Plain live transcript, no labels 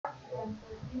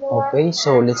Okay,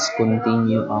 so let's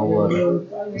continue our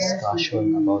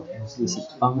discussion about implicit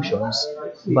functions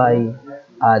by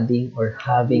adding or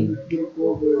having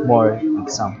more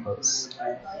examples.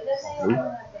 Okay,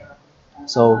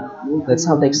 so let's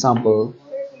have the example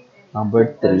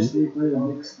number 3.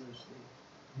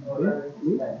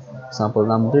 Example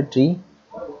number 3.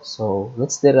 So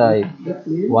let's derive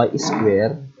y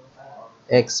squared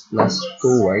x plus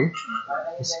 2y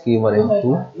is equivalent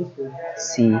to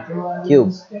c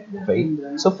cubed.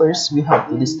 Okay, so first we have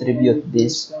to distribute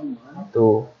this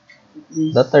to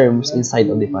the terms inside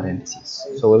of the parentheses.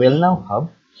 So we will now have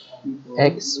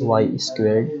xy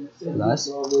squared plus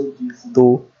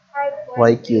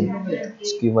 2y cubed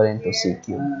is equivalent to c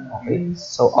cubed. Okay,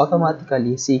 so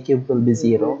automatically c cubed will be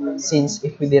 0 since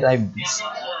if we derive this,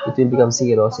 it will become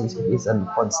 0 since it is a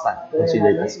constant,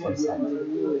 considered as constant.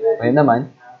 Ngayon naman,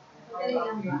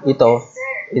 ito,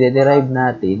 i-derive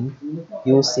natin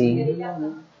using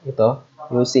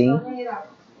using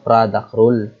product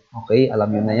rule. Okay,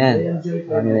 alam nyo na yan.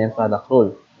 Alam nyo na yan, product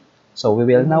rule. So, we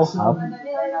will now have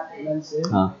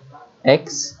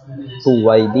x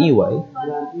 2y dy,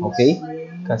 okay,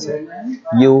 kasi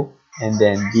u and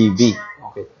then dv,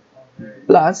 okay,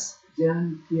 plus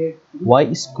y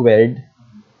squared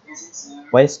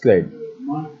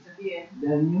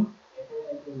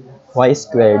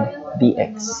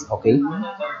dx, okay,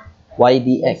 y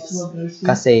dx,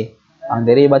 kasi ang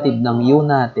derivative ng u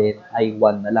natin ay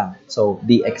 1 na lang, so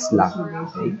dx lang,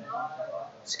 okay,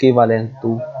 it's equivalent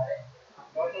to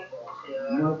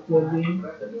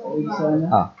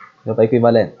yung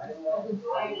equivalent.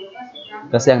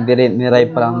 Kasi ang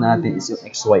derive pa lang natin is yung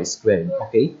xy squared.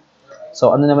 Okay?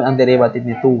 So, ano naman ang derivative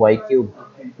ni 2y cubed?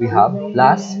 We have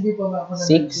plus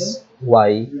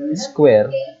 6y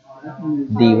squared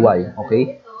dy.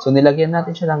 Okay? So, nilagyan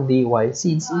natin siya ng dy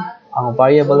since ang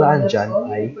variable na dyan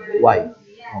ay y.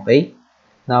 Okay?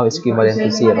 Now, it's equivalent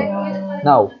to 0.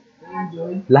 Now,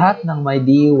 lahat ng may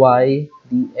dy,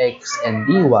 dx, and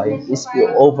dy is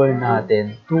i-over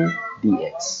natin to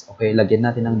dx. Okay, lagyan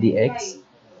natin ng dx,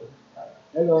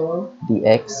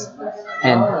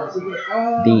 and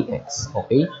dx.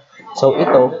 Okay, so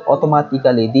ito,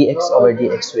 automatically, dx over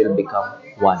dx will become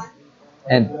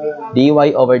 1. And dy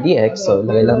over dx, so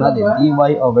lagay lang natin, dy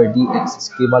over dx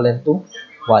is equivalent to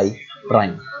y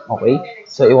prime. Okay,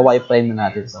 so i-y prime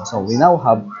na natin ito. So we now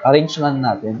have, arrange lang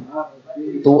natin,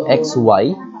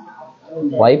 2xy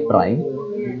y prime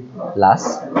plus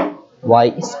y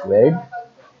squared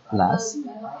plus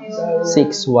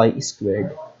 6y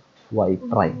squared y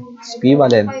prime is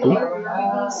equivalent to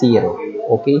 0.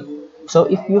 Okay? So,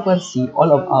 if you can see,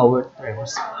 all of our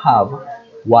terms have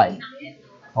y.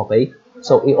 Okay?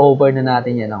 So, i-over na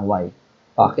natin yan ng y.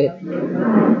 Bakit?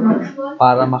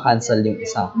 Para ma-cancel yung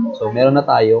isa. So, meron na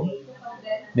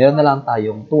lang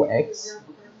tayong 2x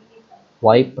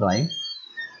y prime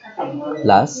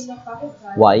plus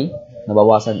y,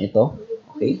 nabawasan ito,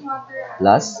 okay,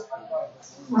 plus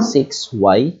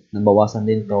 6y, nabawasan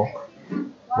din to,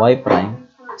 y prime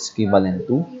is equivalent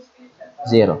to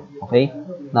 0. Okay,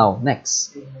 now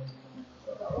next,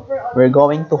 we're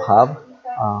going to have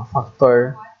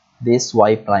factor this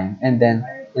y prime and then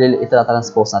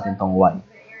ita-transpose natin tong y.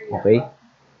 Okay,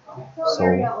 so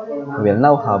we will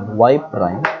now have y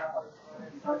prime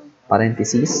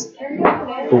parenthesis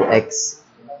 2x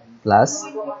plus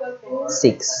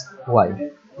 6y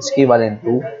is equivalent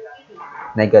to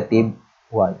negative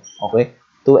y. Okay?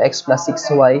 2x plus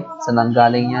 6y, saan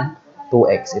nanggaling yan?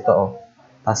 2x, ito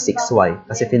plus 6y.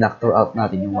 Kasi pinactor out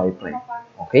natin yung y prime.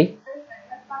 Okay?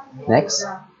 Next,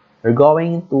 we're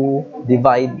going to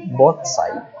divide both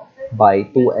sides by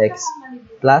 2x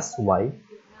plus y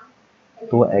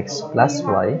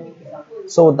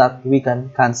so that we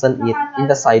can cancel it in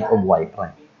the side of y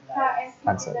prime.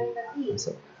 Cancel.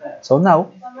 So now,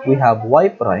 we have y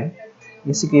prime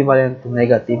is equivalent to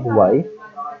negative y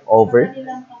over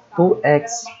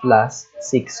 2x plus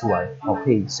 6y.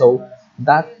 Okay, so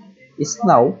that is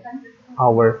now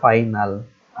our final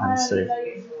answer.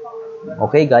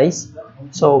 Okay, guys?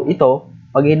 So, ito,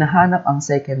 pag hinahanap ang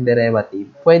second derivative,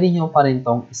 pwede nyo pa rin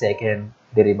tong second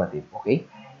derivative. Okay?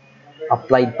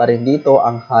 Applied pa rin dito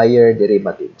ang higher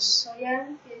derivatives.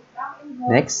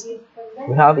 Next,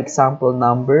 we have example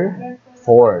number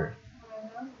 4.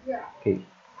 Okay.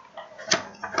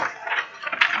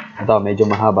 Ito, medyo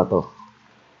mahaba to.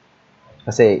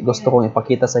 Kasi gusto kong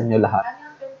ipakita sa inyo lahat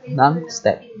ng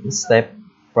step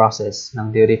process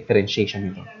ng differentiation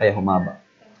nito. Kaya humaba.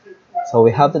 So,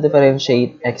 we have to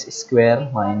differentiate x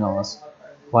squared minus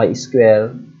y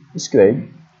squared is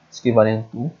equivalent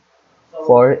to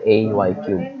 4ay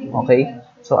cubed. Okay?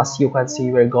 So, as you can see,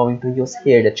 we're going to use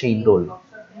here the chain rule.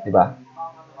 Diba?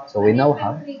 So we now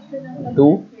have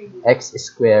 2x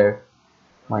squared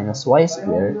minus y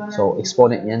squared. So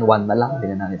exponent niyan 1 na lang, hindi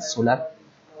na natin sulat.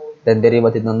 Then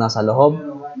derivative na nasa loob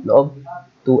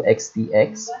 2x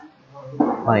dx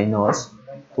minus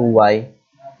 2y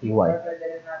dy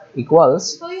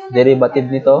equals derivative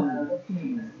nito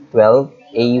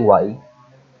 12ay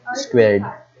squared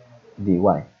dy.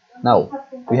 Now,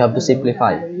 we have to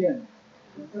simplify.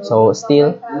 So,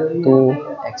 still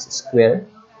 2x squared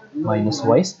minus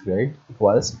y squared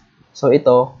equals, so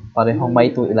ito, parehong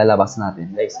may 2 ilalabas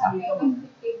natin, guys, ha?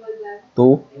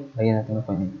 2, lagyan natin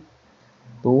ito,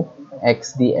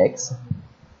 2x dx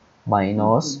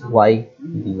minus y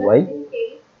dy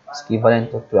is equivalent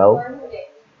to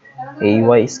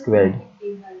 12ay squared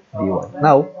dy.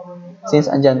 Now,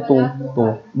 since andyan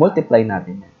 2, multiply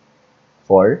natin.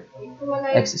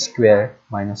 4x squared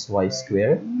minus y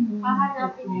squared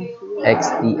x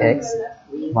dx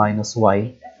minus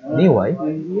y dy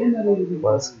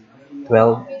equals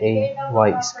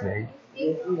 12ay squared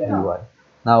dy.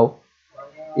 Now,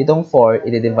 itong 4,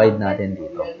 i-divide natin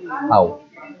dito. How?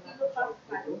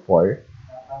 4.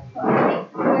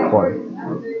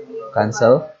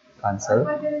 Cancel.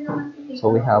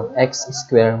 So, we have x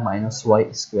squared minus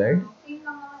y squared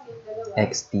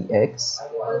x dx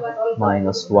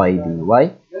minus y dy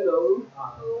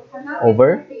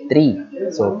over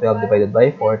 3. So, 12 divided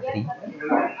by 4, 3.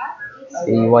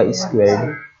 ay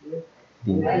squared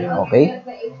dy. Okay?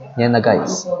 Yan na,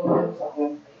 guys.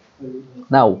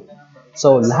 Now,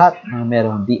 so lahat ng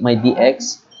may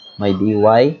dx, may dy,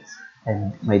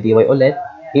 and may dy ulit,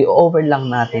 i-over lang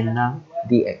natin ng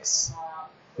dx.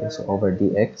 Okay, so over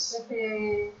dx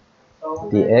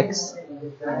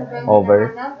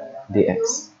over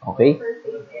dx. Okay?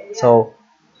 So,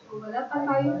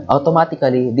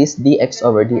 automatically, this dx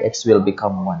over dx will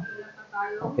become 1.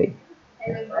 Okay?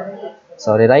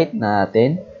 So, rewrite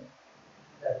natin,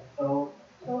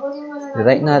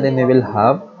 we will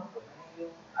have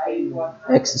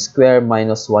x squared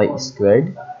minus y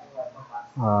squared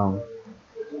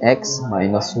x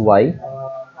minus y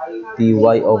dy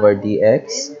over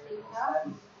dx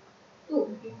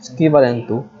is equivalent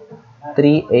to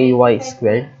 3ay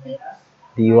squared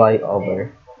dy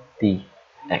over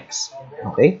dx.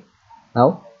 Okay?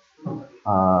 Now,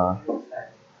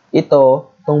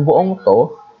 itong buong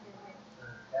to,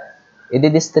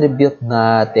 i-distribute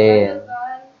natin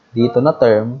dito na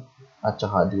term at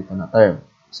saka dito na term.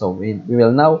 So, we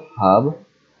will now have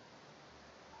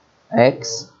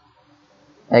x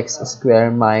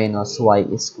squared minus y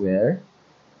squared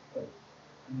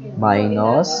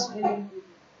minus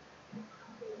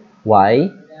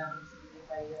y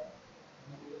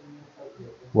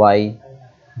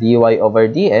dy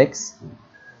over dx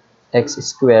x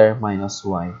squared minus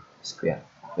y squared.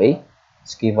 Okay?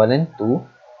 It's equivalent to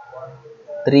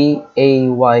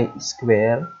 3ay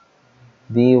squared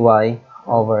dy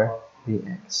over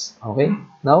dx. Okay?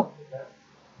 Now,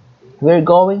 we're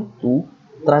going to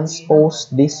transpose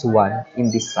this one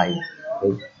in this side.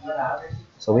 Okay?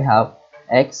 So, we have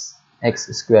x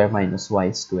squared minus y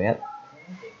squared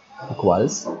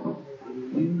equals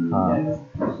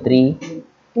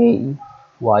 3ay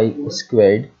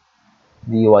squared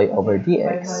dy over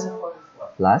dx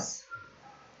plus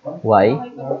y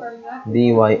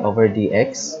dy over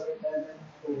dx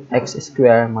x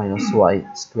squared minus y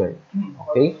squared.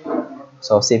 Okay?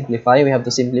 So, simplify. We have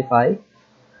to simplify.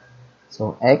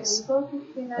 So, x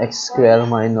squared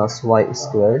minus y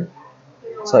squared.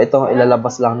 So, ito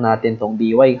ilalabas lang natin tong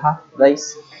dy, ha,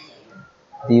 guys?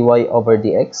 dy over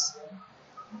dx.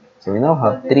 So, we now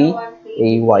have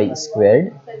 3ay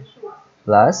squared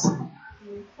plus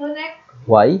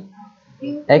y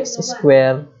x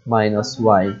squared minus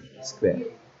y squared.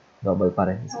 Double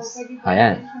parenthesis.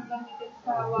 Ayan.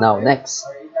 Now, next.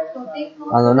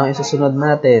 Ano nang isusunod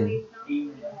natin?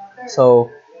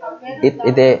 So,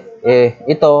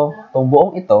 itong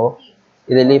buong ito,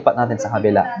 ililipat natin sa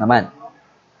kabila naman.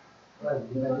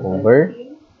 Over.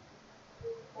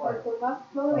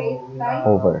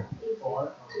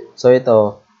 So,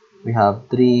 ito, we have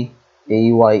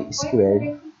 3ay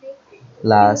squared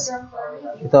plus,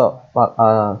 ito,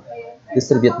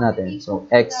 distribute natin. So,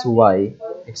 x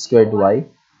squared y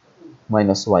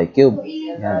minus y cube.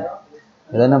 Yan.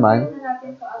 Ito naman,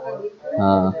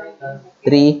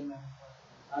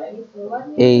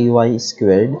 3ay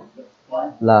squared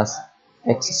plus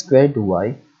x squared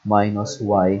y minus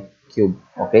y cube.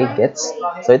 Okay, gets?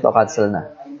 So, ito, cancel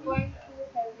na.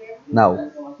 Now,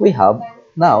 we have,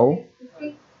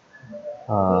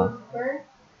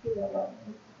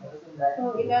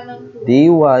 dy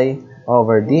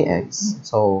over dx.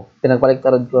 So,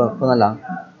 pinagbaliktaran ko na lang.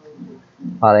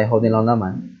 pareho nilang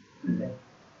naman,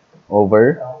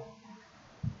 over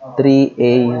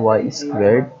 3ay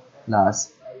squared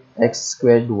plus x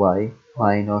squared y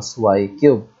minus y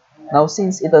cubed. Now,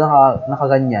 since ito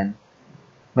nakaganyan,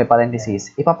 may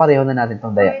parenthesis, ipapareho na natin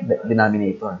itong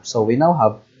denominator. So, we now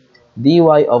have dy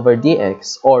over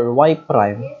dx or y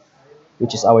prime,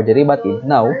 which is our derivative.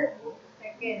 Now,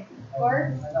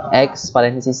 x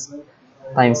parenthesis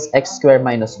times x squared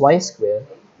minus y squared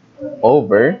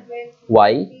over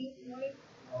y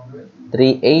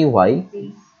 3ay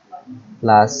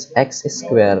plus x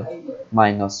squared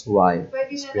minus y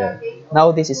squared.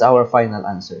 Now, this is our final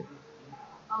answer.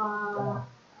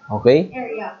 Okay?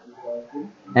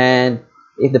 And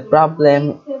if the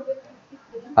problem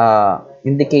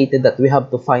indicated that we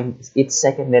have to find its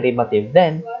second derivative,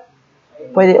 then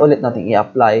pwede ulit natin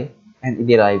i-apply and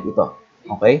i-derive ito.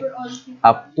 Okay?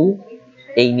 Up to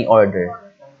any order.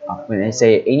 When I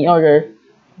say any order,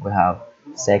 we have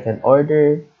second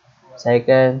order,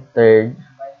 second, third,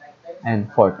 and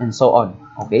fourth, and so on.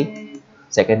 Okay?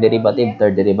 Second derivative,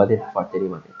 third derivative, fourth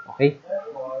derivative. Okay?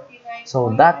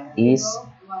 So that is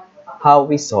how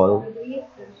we solve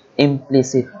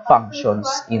implicit functions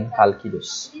in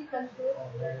calculus.